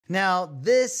Now,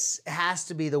 this has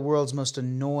to be the world's most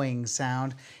annoying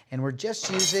sound, and we're just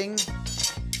using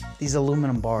these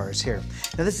aluminum bars here.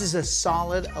 Now, this is a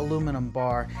solid aluminum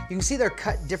bar. You can see they're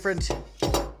cut different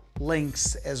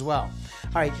lengths as well.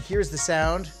 All right, here's the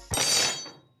sound.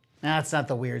 That's not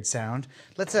the weird sound.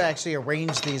 Let's actually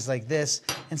arrange these like this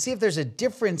and see if there's a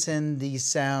difference in these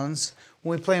sounds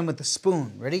when we play them with the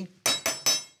spoon. Ready?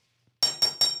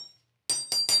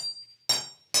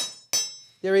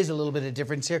 There is a little bit of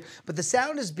difference here, but the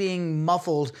sound is being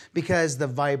muffled because the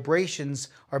vibrations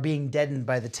are being deadened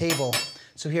by the table.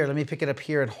 So here, let me pick it up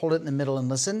here and hold it in the middle and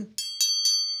listen.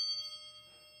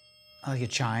 I like a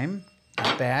chime,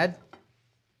 not bad.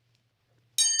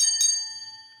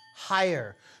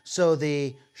 Higher. So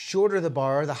the shorter the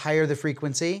bar, the higher the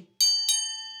frequency,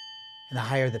 and the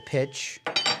higher the pitch.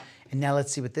 And now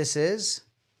let's see what this is.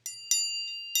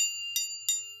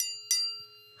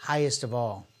 Highest of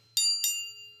all.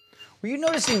 Were you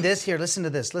noticing this? Here, listen to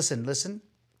this. Listen, listen.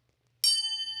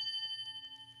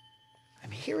 I'm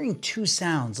hearing two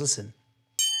sounds. Listen.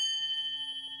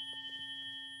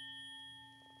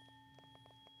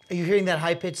 Are you hearing that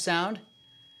high-pitched sound?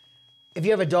 If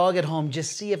you have a dog at home,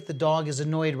 just see if the dog is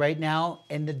annoyed right now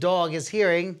and the dog is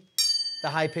hearing the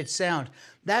high-pitched sound.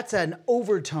 That's an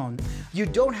overtone. You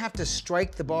don't have to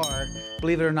strike the bar,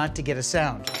 believe it or not, to get a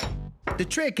sound. The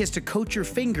trick is to coat your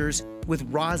fingers with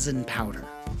rosin powder.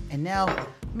 And now,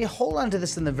 let me hold on to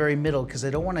this in the very middle because I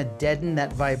don't want to deaden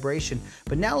that vibration.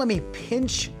 But now let me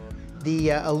pinch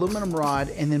the aluminum rod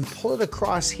and then pull it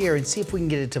across here and see if we can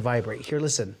get it to vibrate. Here,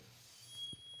 listen.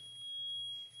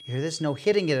 You hear this? No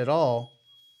hitting it at all.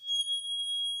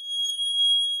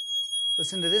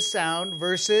 Listen to this sound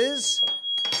versus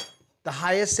the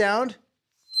highest sound.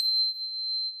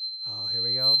 Oh, here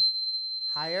we go.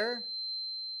 Higher.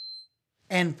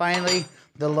 And finally,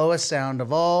 the lowest sound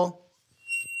of all.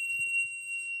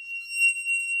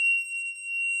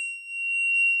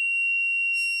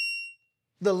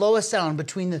 The lowest sound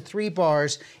between the three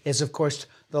bars is, of course,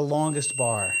 the longest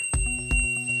bar.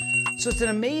 So it's an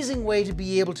amazing way to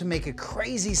be able to make a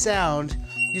crazy sound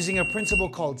using a principle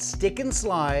called stick and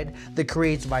slide that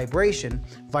creates vibration.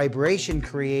 Vibration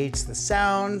creates the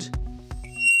sound.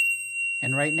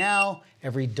 And right now,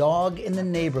 every dog in the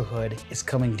neighborhood is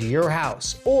coming to your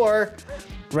house or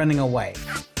running away.